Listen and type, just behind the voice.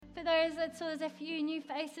So there's a few new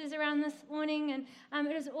faces around this morning, and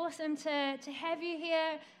it is awesome to have you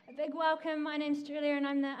here. A big welcome. My name's Julia, and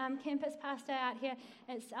I'm the campus pastor out here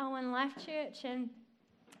at Selwyn Life Church. And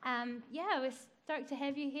we're stoked to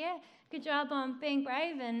have you here. Good job on being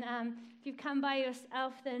brave, and if you've come by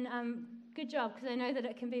yourself, then good job, because I know that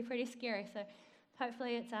it can be pretty scary. So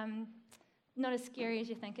hopefully it's not as scary as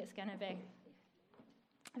you think it's going to be.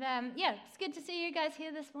 It's good to see you guys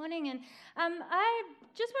here this morning, and I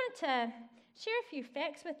just wanted to share a few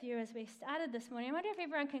facts with you as we started this morning. I wonder if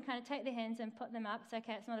everyone can kind of take their hands and put them up. It's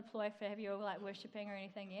okay, it's not a ploy for have you all like worshipping or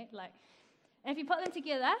anything yet. And if you put them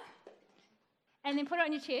together and then put it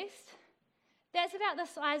on your chest, that's about the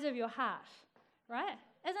size of your heart, right?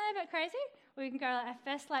 Isn't that a bit crazy? Or you can go like a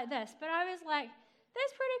fist like this, but I was like,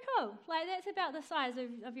 that's pretty cool. That's about the size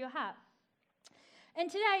of your heart.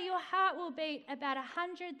 And today, your heart will beat about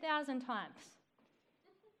 100,000 times.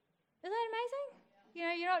 Isn't that amazing? You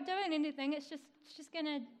know, you're not doing anything. It's just going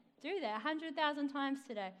to do that 100,000 times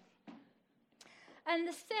today. And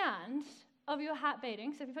the sound of your heart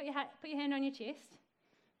beating, so if you put your hand on your chest,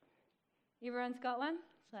 everyone's got one.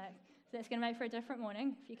 So that's going to make for a different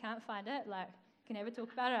morning. If you can't find it, you can never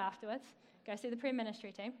talk about it afterwards. Go see the prayer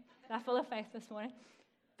ministry team. They're full of faith this morning.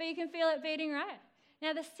 But you can feel it beating, right?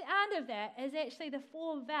 Now, the sound of that is actually the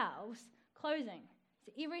 4 valves closing.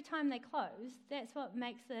 So every time they close, that's what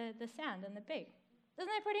makes the sound and the beat. Isn't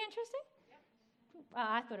that pretty interesting? Yep. Well,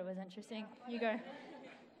 I thought it was interesting.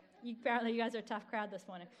 Apparently you guys are a tough crowd this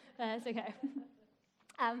morning. It's okay.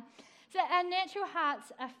 So our natural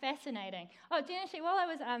hearts are fascinating. Oh, actually, while I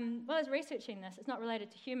was researching this, it's not related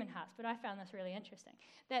to human hearts, but I found this really interesting,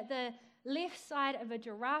 that the left side of a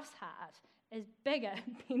giraffe's heart is bigger.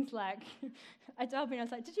 Ben's like, I told Ben, I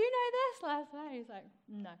was like, did you know this last night? He's like,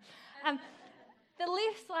 no. The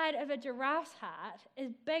left side of a giraffe's heart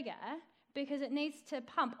is bigger because it needs to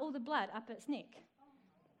pump all the blood up its neck.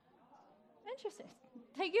 Interesting.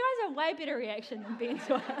 Hey, you guys have way better reaction than Ben's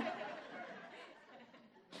one.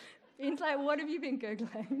 Ben's like, what have you been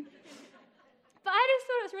Googling? But I just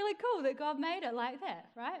thought it was really cool that God made it like that,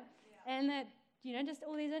 right? Yeah. And that, just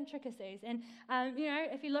all these intricacies. And,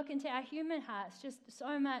 if you look into our human hearts, just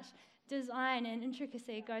so much design and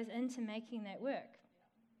intricacy goes into making that work.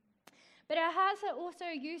 But our hearts are also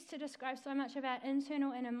used to describe so much of our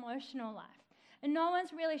internal and emotional life. And no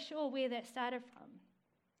one's really sure where that started from.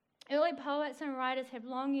 Early poets and writers have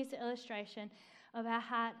long used the illustration of our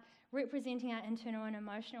heart representing our internal and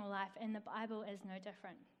emotional life, and the Bible is no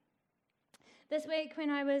different. This week when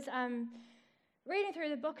I was reading through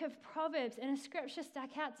the book of Proverbs, and a scripture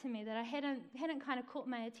stuck out to me that I hadn't kind of caught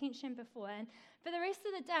my attention before, and for the rest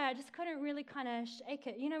of the day I just couldn't really kind of shake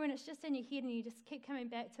it, when it's just in your head and you just keep coming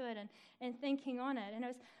back to it and thinking on it. And it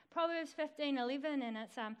was Proverbs 15:11, and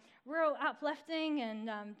it's real uplifting, and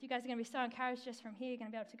you guys are going to be so encouraged just from here. You're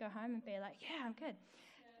going to be able to go home and be like, yeah, I'm good.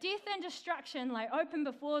 Death and destruction lay open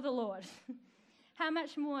before the Lord. How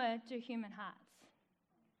much more do human hearts?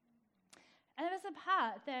 And there was a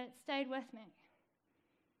part that stayed with me.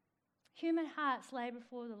 Human hearts lay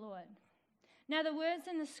before the Lord. Now, the words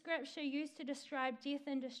in the scripture used to describe death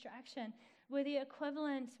and destruction were the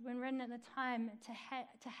equivalent, when written at the time,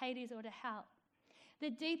 to Hades or to hell. The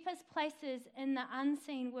deepest places in the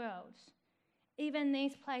unseen world, even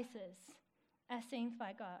these places, are seen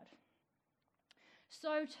by God.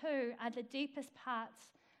 So too are the deepest parts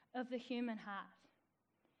of the human heart.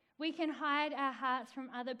 We can hide our hearts from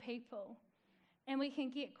other people, and we can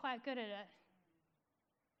get quite good at it.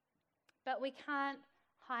 But we can't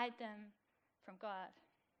hide them from God.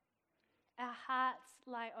 Our hearts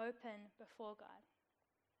lie open before God.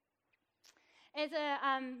 As a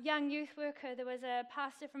young youth worker, there was a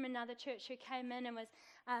pastor from another church who came in and was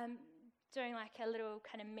doing like a little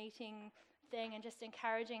kind of meeting thing and just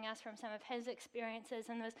encouraging us from some of his experiences.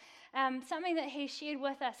 And there was something that he shared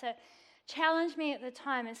with us that challenged me at the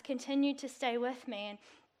time, has continued to stay with me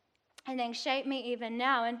and then shape me even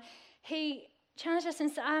now. And he challenged us in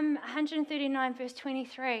Psalm 139 verse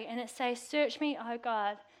 23, and it says, "Search me, O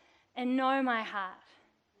God, and know my heart."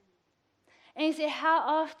 And he said, how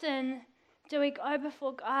often do we go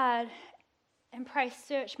before God and pray,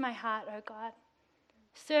 "Search my heart, O God.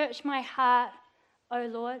 Search my heart, O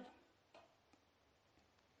Lord."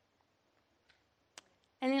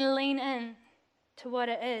 And then lean in to what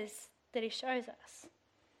it is that he shows us.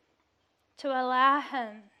 To allow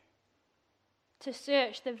him to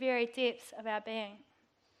search the very depths of our being.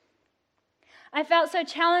 I felt so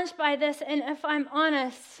challenged by this, and if I'm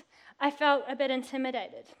honest, I felt a bit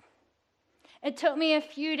intimidated. It took me a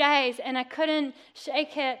few days, and I couldn't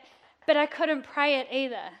shake it, but I couldn't pray it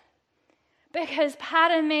either. Because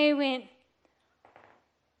part of me went,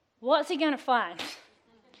 what's he going to find?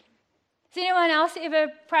 Does anyone else ever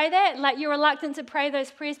pray that? Like you're reluctant to pray those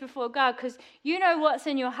prayers before God because you know what's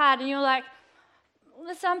in your heart and you're like, well,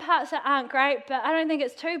 there's some parts that aren't great, but I don't think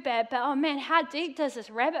it's too bad. But oh man, how deep does this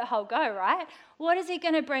rabbit hole go, right? What is he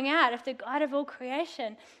going to bring out if the God of all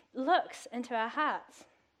creation looks into our hearts?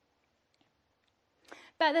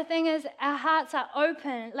 But the thing is, our hearts are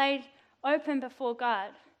open, laid open before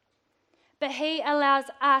God. But he allows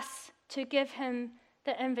us to give him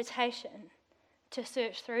the invitation to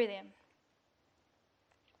search through them.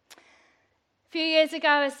 A few years ago,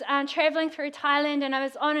 I was traveling through Thailand and I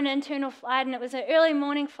was on an internal flight and it was an early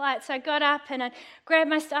morning flight. So I got up and I grabbed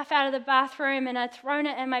my stuff out of the bathroom and I'd thrown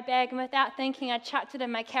it in my bag and without thinking, I chucked it in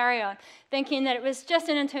my carry-on, thinking that it was just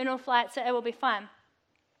an internal flight, so it will be fine.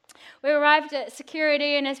 We arrived at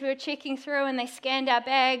security and as we were checking through and they scanned our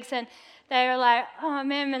bags and they were like, oh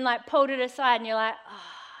man, and like pulled it aside and you're like,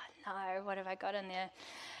 oh no, what have I got in there?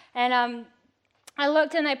 And I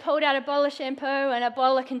looked and they pulled out a bottle of shampoo and a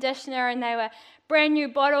bottle of conditioner and they were brand new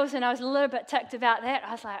bottles and I was a little bit ticked about that.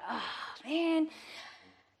 I was like, oh man.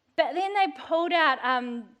 But then they pulled out,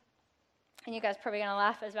 and you guys are probably going to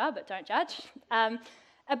laugh as well, but don't judge,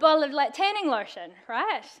 a bottle of like tanning lotion,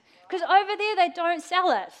 right? Because over there they don't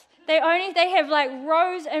sell it. They have like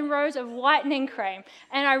rows and rows of whitening cream.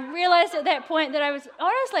 And I realized at that point that I was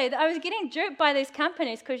getting duped by these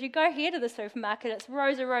companies because you go here to the supermarket, it's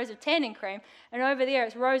rows and rows of tanning cream. And over there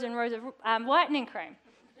it's rows and rows of whitening cream.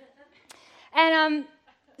 And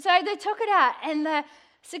so they took it out and the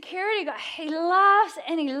security guy, he laughs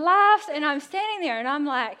and I'm standing there and I'm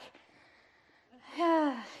like,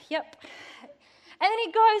 yep. And then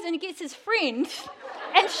he goes and he gets his friend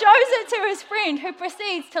and shows it to his friend who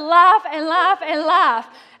proceeds to laugh and laugh and laugh.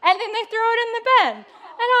 And then they threw it in the bin. And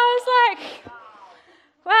I was like,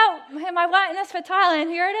 well, am I writing this for Thailand?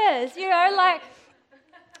 Here it is.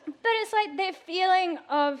 But it's like that feeling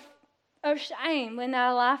of shame when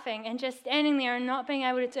they're laughing and just standing there and not being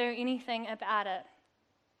able to do anything about it.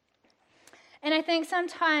 And I think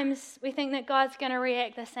sometimes we think that God's going to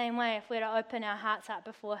react the same way if we're to open our hearts up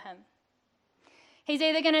before him. He's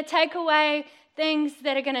either going to take away things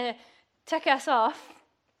that are going to tick us off,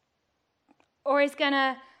 or he's going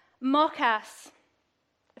to mock us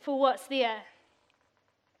for what's there.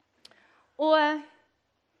 Or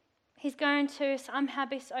he's going to somehow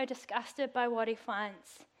be so disgusted by what he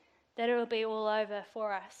finds that it will be all over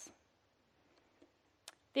for us.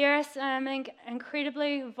 There is something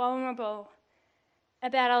incredibly vulnerable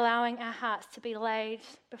about allowing our hearts to be laid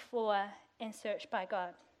before and searched by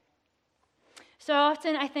God. So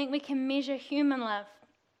often I think we can measure human love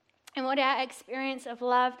and what our experience of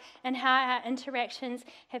love and how our interactions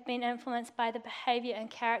have been influenced by the behavior and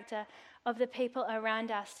character of the people around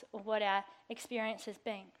us or what our experience has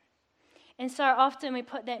been. And so often we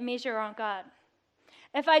put that measure on God.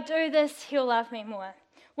 If I do this, he'll love me more.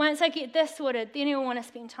 Once I get this sorted, then he'll want to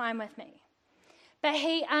spend time with me. But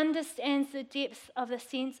he understands the depths of the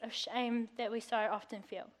sense of shame that we so often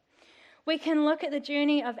feel. We can look at the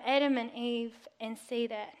journey of Adam and Eve and see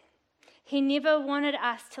that. He never wanted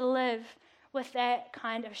us to live with that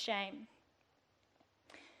kind of shame.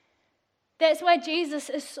 That's why Jesus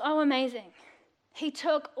is so amazing. He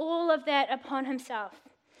took all of that upon himself.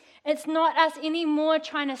 It's not us anymore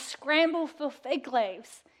trying to scramble for fig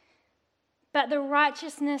leaves, but the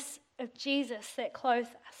righteousness of Jesus that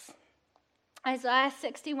clothes us. Isaiah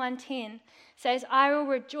 61:10 says, I will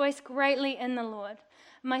rejoice greatly in the Lord.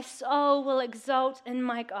 My soul will exult in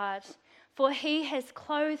my God, for he has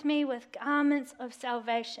clothed me with garments of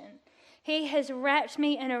salvation. He has wrapped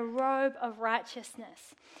me in a robe of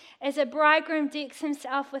righteousness. As a bridegroom decks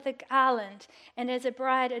himself with a garland, and as a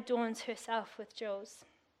bride adorns herself with jewels.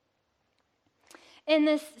 In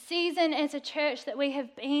this season as a church that we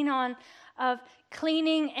have been on of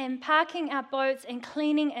cleaning and parking our boats and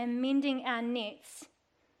cleaning and mending our nets,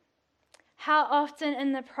 how often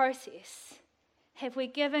in the process have we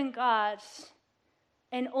given God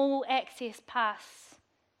an all-access pass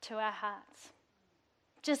to our hearts?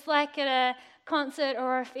 Just like at a concert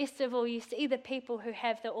or a festival, you see the people who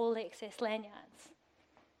have the all-access lanyards.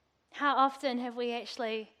 How often have we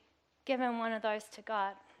actually given one of those to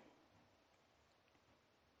God?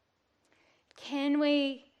 Can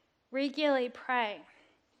we regularly pray,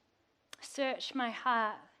 search my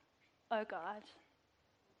heart, oh God?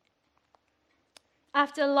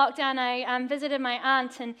 After lockdown, I visited my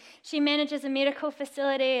aunt, and she manages a medical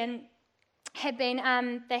facility, and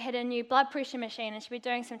they had a new blood pressure machine, and she'd been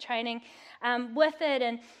doing some training with it,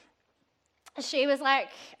 and she was like,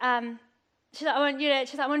 she's like,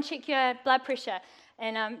 I want to check your blood pressure,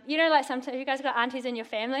 and like sometimes you guys got aunties in your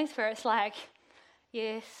families where it's like,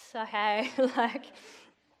 Yes, okay.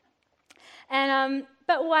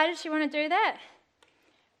 But why did she want to do that?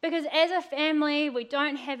 Because as a family, we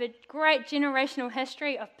don't have a great generational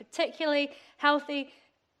history of particularly healthy,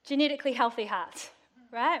 genetically healthy hearts,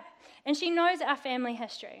 right? And she knows our family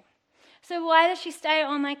history. So why does she stay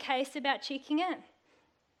on my case about checking in?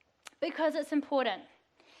 Because it's important.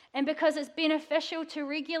 And because it's beneficial to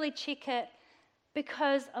regularly check it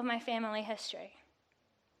because of my family history.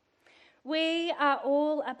 We are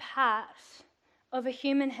all a part of a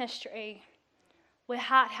human history where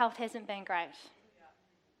heart health hasn't been great.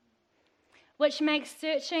 Which makes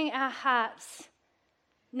searching our hearts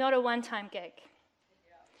not a one-time gig.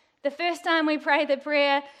 The first time we pray the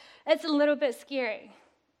prayer, it's a little bit scary.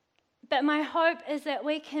 But my hope is that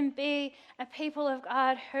we can be a people of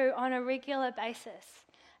God who, on a regular basis,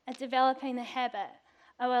 are developing the habit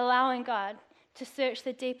of allowing God to search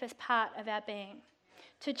the deepest part of our being,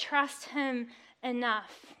 to trust Him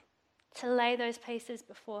enough to lay those pieces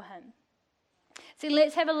before Him. So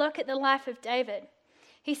let's have a look at the life of David.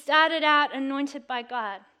 He started out anointed by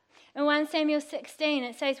God. In 1 Samuel 16,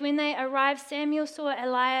 it says, when they arrived, Samuel saw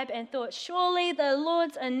Eliab and thought, surely the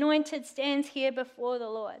Lord's anointed stands here before the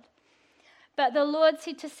Lord. But the Lord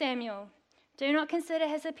said to Samuel, do not consider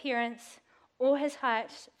his appearance or his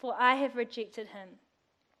height, for I have rejected him.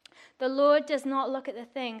 The Lord does not look at the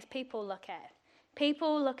things people look at.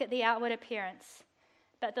 People look at the outward appearance,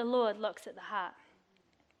 but the Lord looks at the heart.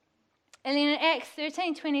 And then in Acts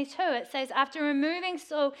 13:22, it says, after removing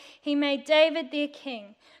Saul, he made David their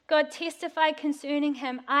king. God testified concerning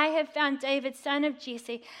him, I have found David, son of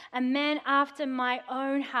Jesse, a man after my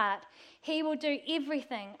own heart. He will do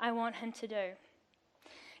everything I want him to do.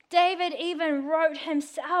 David even wrote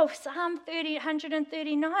himself Psalm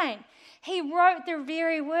 139. He wrote the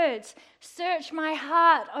very words, search my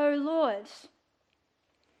heart, O Lord.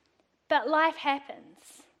 But life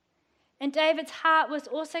happens. And David's heart was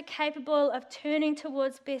also capable of turning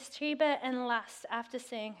towards Bathsheba in lust after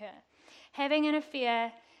seeing her, having an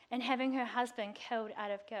affair and having her husband killed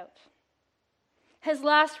out of guilt. His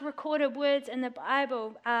last recorded words in the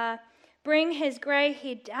Bible are, bring his grey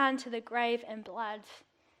head down to the grave in blood.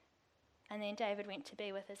 And then David went to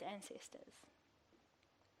be with his ancestors.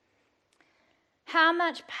 How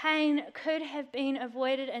much pain could have been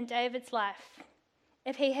avoided in David's life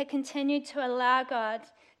if he had continued to allow God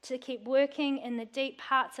to keep working in the deep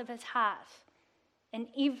parts of his heart in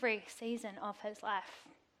every season of his life.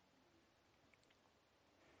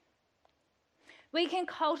 We can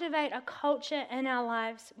cultivate a culture in our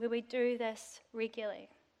lives where we do this regularly.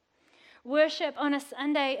 Worship on a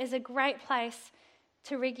Sunday is a great place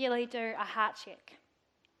to regularly do a heart check.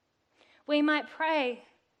 We might pray,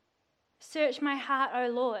 search my heart, O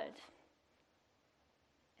Lord.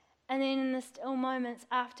 And then in the still moments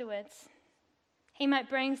afterwards, He might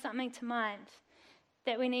bring something to mind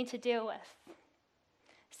that we need to deal with,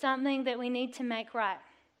 something that we need to make right.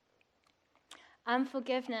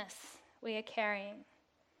 Unforgiveness we are carrying,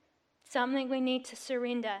 something we need to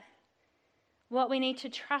surrender, what we need to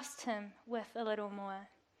trust Him with a little more,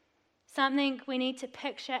 something we need to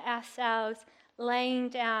picture ourselves laying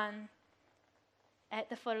down at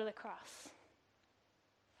the foot of the cross.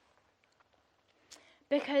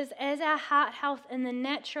 Because as our heart health in the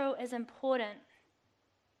natural is important,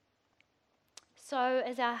 so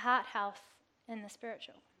is our heart health in the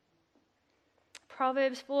spiritual.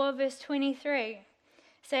 Proverbs 4 verse 23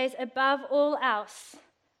 says, above all else,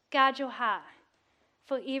 guard your heart,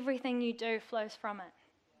 for everything you do flows from it.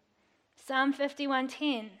 Psalm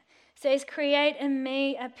 51:10 says, create in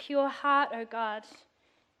me a pure heart, O God,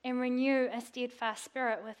 and renew a steadfast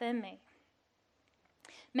spirit within me.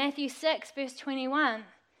 Matthew 6 verse 21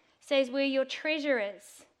 says, where your treasure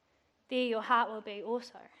is, there your heart will be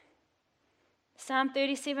also. Psalm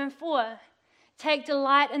 37:4, take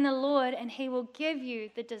delight in the Lord and He will give you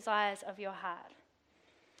the desires of your heart.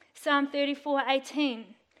 Psalm 34:18,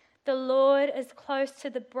 the Lord is close to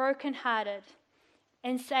the brokenhearted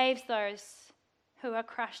and saves those who are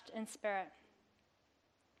crushed in spirit.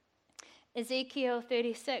 Ezekiel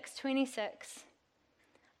 36:26,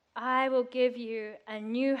 I will give you a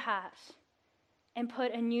new heart and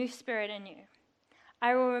put a new spirit in you.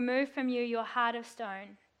 I will remove from you your heart of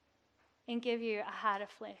stone and give you a heart of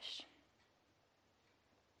flesh.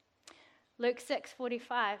 Luke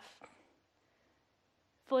 6:45,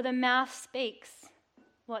 for the mouth speaks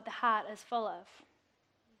what the heart is full of.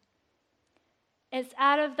 It's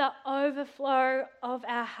out of the overflow of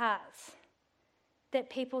our hearts that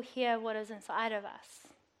people hear what is inside of us.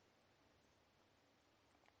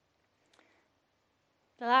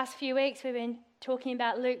 The last few weeks we've been talking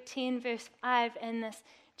about Luke 10 verse 5 and this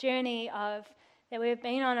journey of that we've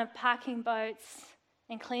been on of parking boats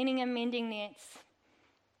and cleaning and mending nets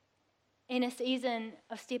in a season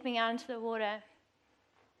of stepping out into the water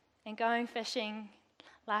and going fishing.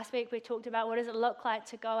 Last week we talked about what does it look like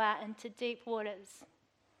to go out into deep waters.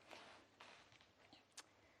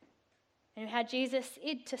 And how Jesus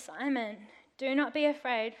said to Simon, "Do not be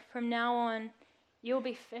afraid, from now on you'll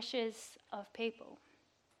be fishers of people."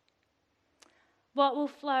 What will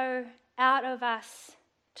flow out of us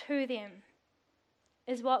to them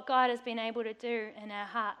is what God has been able to do in our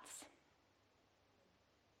hearts.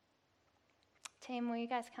 Team, will you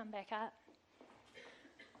guys come back up?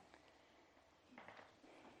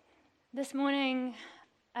 This morning,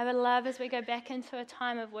 I would love, as we go back into a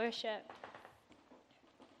time of worship,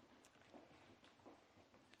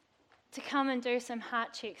 to come and do some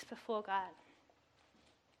heart checks before God.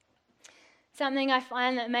 Something I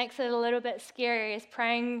find that makes it a little bit scary is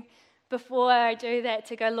praying before I do that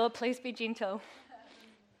to go, "Lord, please be gentle."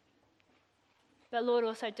 But Lord,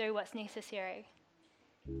 also do what's necessary.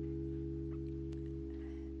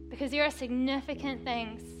 Because there are significant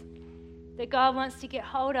things that God wants to get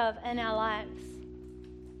hold of in our lives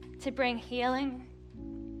to bring healing,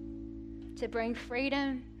 to bring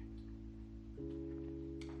freedom,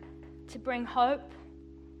 to bring hope,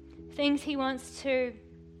 things He wants to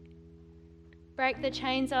break the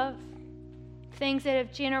chains of, things that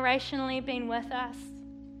have generationally been with us.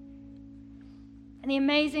 And the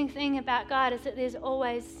amazing thing about God is that there's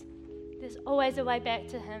always a way back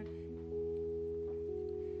to Him.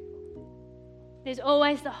 There's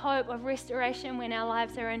always the hope of restoration when our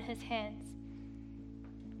lives are in His hands.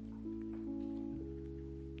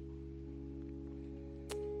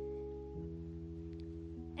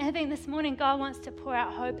 And I think this morning God wants to pour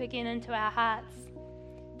out hope again into our hearts.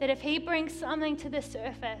 That if He brings something to the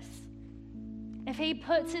surface, if He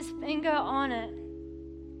puts His finger on it,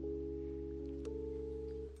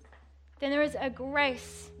 then there is a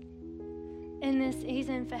grace in this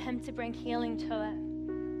season for Him to bring healing to it.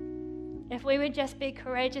 If we would just be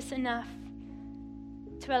courageous enough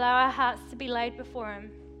to allow our hearts to be laid before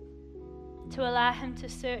Him, to allow Him to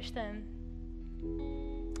search them,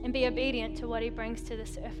 and be obedient to what He brings to the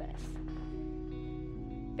surface.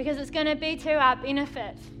 Because it's going to be to our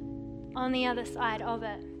benefit on the other side of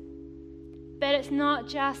it. But it's not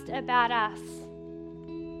just about us.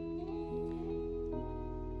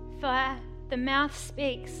 For the mouth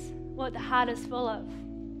speaks what the heart is full of.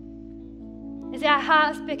 As our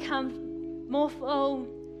hearts become more full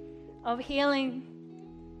of healing,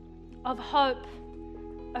 of hope,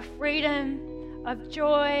 of freedom, of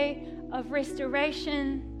joy, of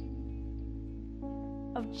restoration,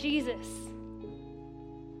 of Jesus,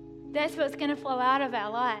 that's what's going to flow out of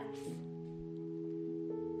our lives.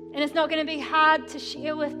 And it's not going to be hard to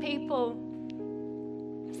share with people.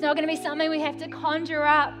 It's not going to be something we have to conjure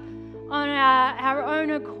up on our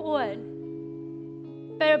own accord.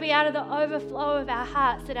 But it'll be out of the overflow of our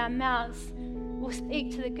hearts that our mouths will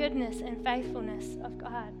speak to the goodness and faithfulness of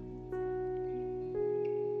God.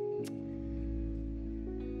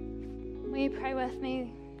 Will you pray with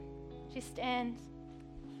me? Just stand.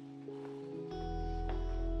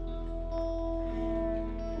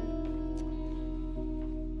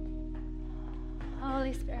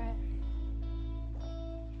 Holy Spirit.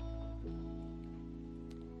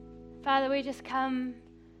 Father, we just come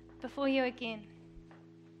before you again,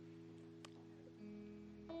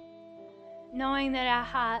 knowing that our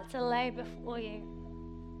hearts are laid before you.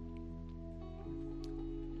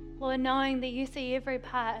 Lord, knowing that you see every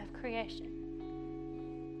part of creation.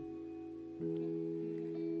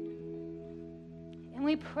 And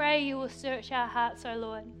we pray you will search our hearts, O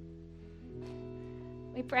Lord.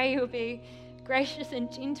 We pray you will be gracious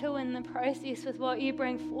and gentle in the process with what you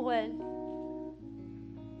bring forward.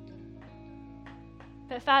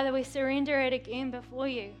 But Father, we surrender it again before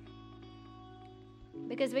you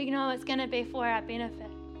because we know it's going to be for our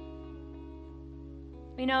benefit.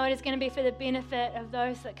 We know it is going to be for the benefit of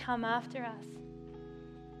those that come after us.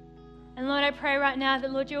 And Lord, I pray right now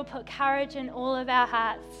that, Lord, you'll put courage in all of our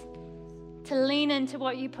hearts to lean into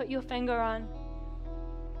what you put your finger on.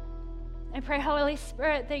 I pray, Holy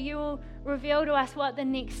Spirit, that you will reveal to us what the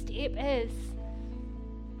next step is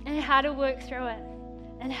and how to work through it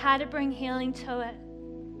and how to bring healing to it.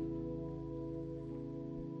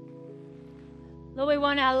 Lord, we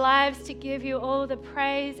want our lives to give you all the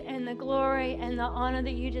praise and the glory and the honor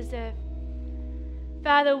that you deserve.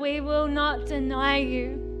 Father, we will not deny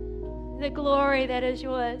you the glory that is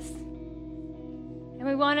yours. And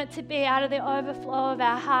we want it to be out of the overflow of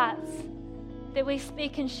our hearts that we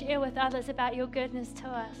speak and share with others about your goodness to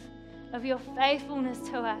us, of your faithfulness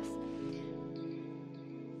to us,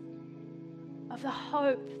 of the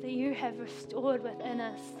hope that you have restored within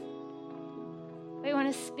us. We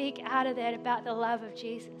want to speak out of that about the love of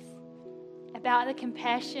Jesus, about the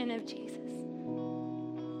compassion of Jesus,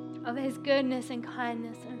 of his goodness and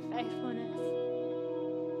kindness and faithfulness.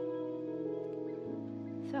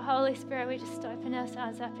 So Holy Spirit, we just open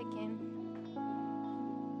ourselves up again.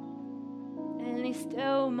 And in these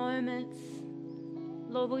still moments,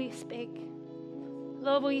 Lord, will you speak?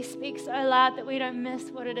 Lord, will you speak so loud that we don't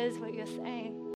miss what it is what you're saying?